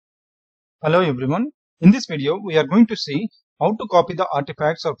Hello everyone. In this video, we are going to see how to copy the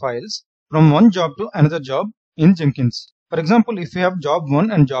artifacts or files from one job to another job in Jenkins. For example, if we have job 1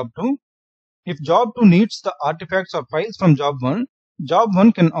 and job 2, if job 2 needs the artifacts or files from job 1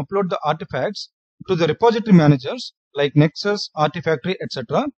 can upload the artifacts to the repository managers like Nexus, Artifactory,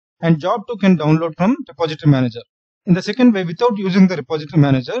 etc. and job 2 can download from repository manager. In the second way, without using the repository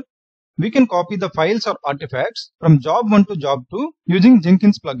manager, we can copy the files or artifacts from job 1 to job 2 using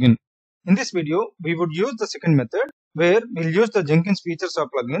Jenkins plugin. In this video, we would use the second method where we'll use the Jenkins features or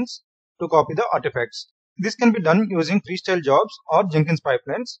plugins to copy the artifacts. This can be done using freestyle jobs or Jenkins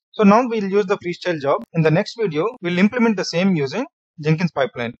pipelines. So now we'll use the freestyle job. In the next video, we'll implement the same using Jenkins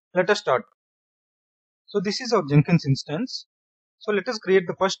pipeline. Let us start. So this is our Jenkins instance. So let us create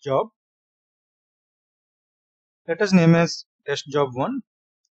the first job. Let us name as test job 1.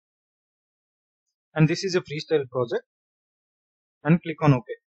 And this is a freestyle project. And click on OK.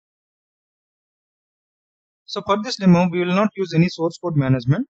 So for this demo, we will not use any source code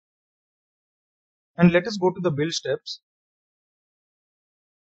management. And let us go to the build steps.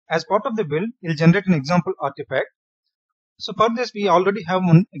 As part of the build, we'll generate an example artifact. So for this, we already have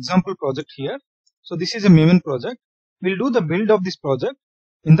one example project here. So this is a Maven project. We'll do the build of this project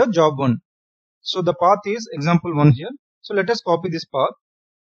in the job 1. So the path is example 1 here. So let us copy this path.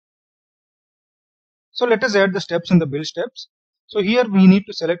 So let us add the steps in the build steps. So here we need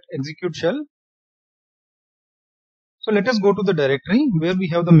to select execute shell. So let us go to the directory where we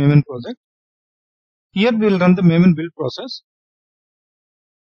have the Maven project. Here we will run the Maven build process.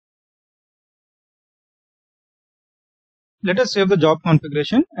 Let us save the job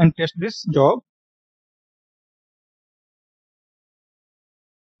configuration and test this job.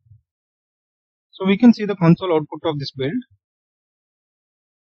 So we can see the console output of this build.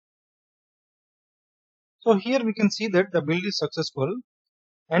 So here we can see that the build is successful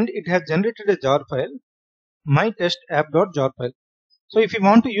and it has generated a jar file, mytestapp.jar file. So if you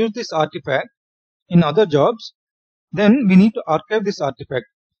want to use this artifact in other jobs, then we need to archive this artifact.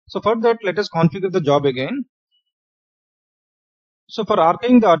 So for that, let us configure the job again. So for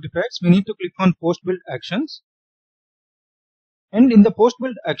archiving the artifacts, we need to click on post build actions. And in the post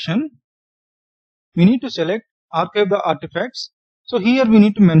build action, we need to select archive the artifacts. So here we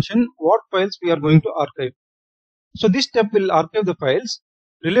need to mention what files we are going to archive. So this step will archive the files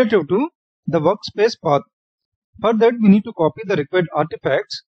relative to the workspace path. For that, we need to copy the required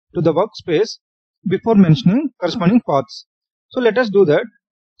artifacts to the workspace before mentioning corresponding paths. So let us do that.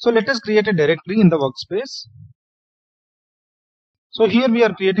 So let us create a directory in the workspace. So here we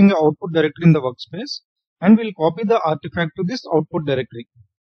are creating an output directory in the workspace and we'll copy the artifact to this output directory.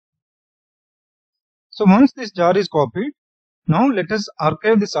 So once this jar is copied, now let us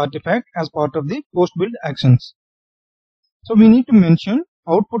archive this artifact as part of the post build actions. So we need to mention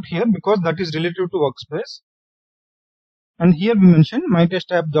output here because that is relative to workspace. And here we mention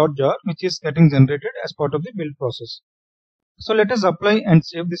mytestapp.jar which is getting generated as part of the build process. So let us apply and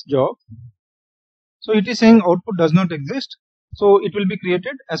save this job. So it is saying output does not exist. So it will be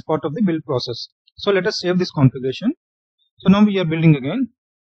created as part of the build process. So let us save this configuration. So now we are building again.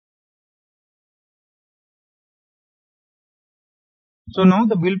 So now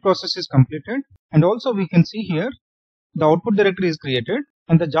the build process is completed and also we can see here the output directory is created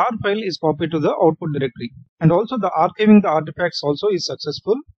and the jar file is copied to the output directory. And also the archiving the artifacts also is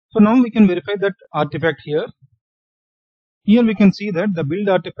successful. So now we can verify that artifact here. Here we can see that the build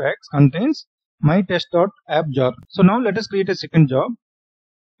artifacts contains mytest.app.jar. So now let us create a second job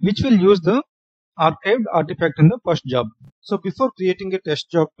which will use the archived artifact in the first job. So before creating a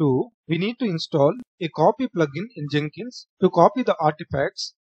test job 2, we need to install a copy plugin in Jenkins to copy the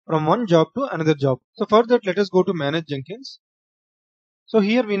artifacts from one job to another job. So for that, let us go to manage Jenkins. So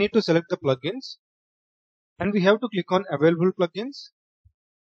here we need to select the plugins and we have to click on available plugins.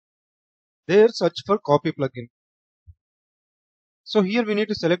 There search for copy plugin. So here we need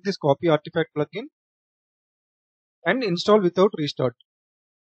to select this copy artifact plugin and install without restart.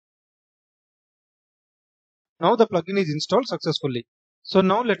 Now the plugin is installed successfully. So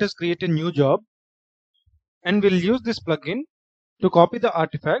now let us create a new job and we'll use this plugin to copy the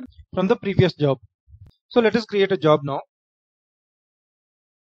artifact from the previous job. So let us create a job now.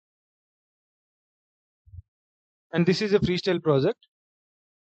 And this is a freestyle project.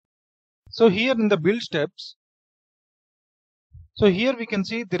 So here in the build steps, so here we can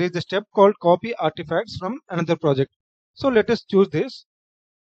see there is a step called copy artifacts from another project. So let us choose this.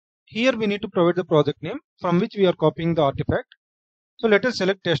 Here we need to provide the project name from which we are copying the artifact. So let us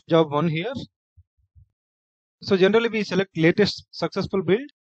select test job 1 here. So generally we select latest successful build,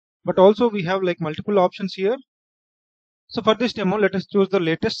 but also we have like multiple options here. So for this demo, let us choose the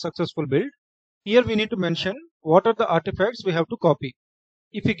latest successful build. Here we need to mention what are the artifacts we have to copy.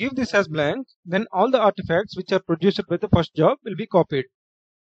 If we give this as blank, then all the artifacts which are produced by the first job will be copied.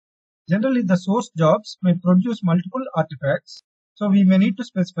 Generally, the source jobs may produce multiple artifacts, so we may need to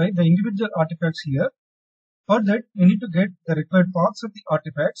specify the individual artifacts here. For that, we need to get the required paths of the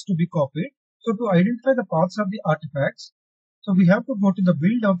artifacts to be copied. So to identify the paths of the artifacts, so we have to go to the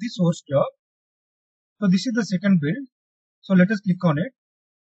build of the source job. So this is the second build. So let us click on it.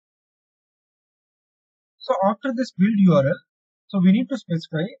 So after this build URL, so we need to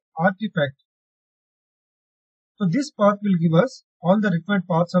specify artifact. So this path will give us all the required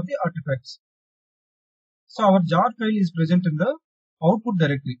paths of the artifacts. So our jar file is present in the output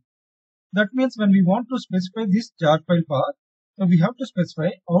directory. That means when we want to specify this jar file path, so we have to specify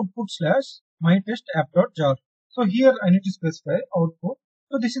output/mytestapp.jar. So here I need to specify output.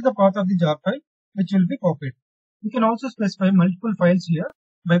 So this is the path of the jar file which will be copied. We can also specify multiple files here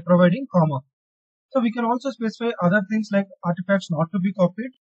by providing comma. So we can also specify other things like artifacts not to be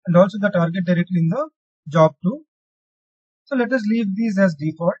copied and also the target directly in the job too. So let us leave these as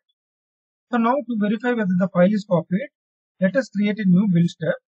default. So now to verify whether the file is copied, let us create a new build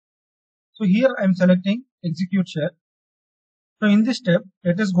step. So here I am selecting execute shell. So in this step,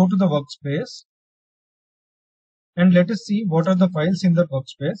 let us go to the workspace and let us see what are the files in the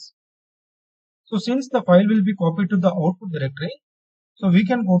workspace. So since the file will be copied to the output directory, so we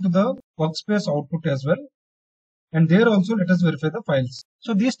can go to the workspace output as well. And there also let us verify the files.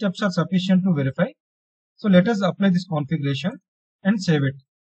 So these steps are sufficient to verify. So let us apply this configuration and save it.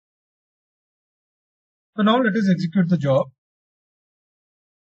 So now let us execute the job.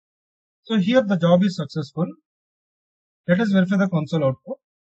 So here the job is successful. Let us verify the console output.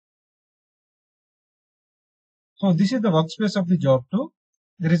 So this is the workspace of the job 2.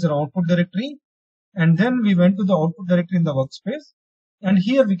 There is an output directory and then we went to the output directory in the workspace and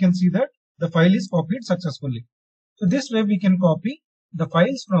here we can see that the file is copied successfully. So this way we can copy the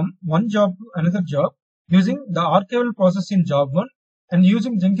files from one job to another job using the archival process in job 1 and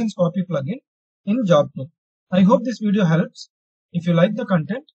using Jenkins copy plugin in job 2. I hope this video helps. If you like the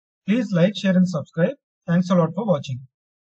content, please like, share and subscribe. Thanks a lot for watching.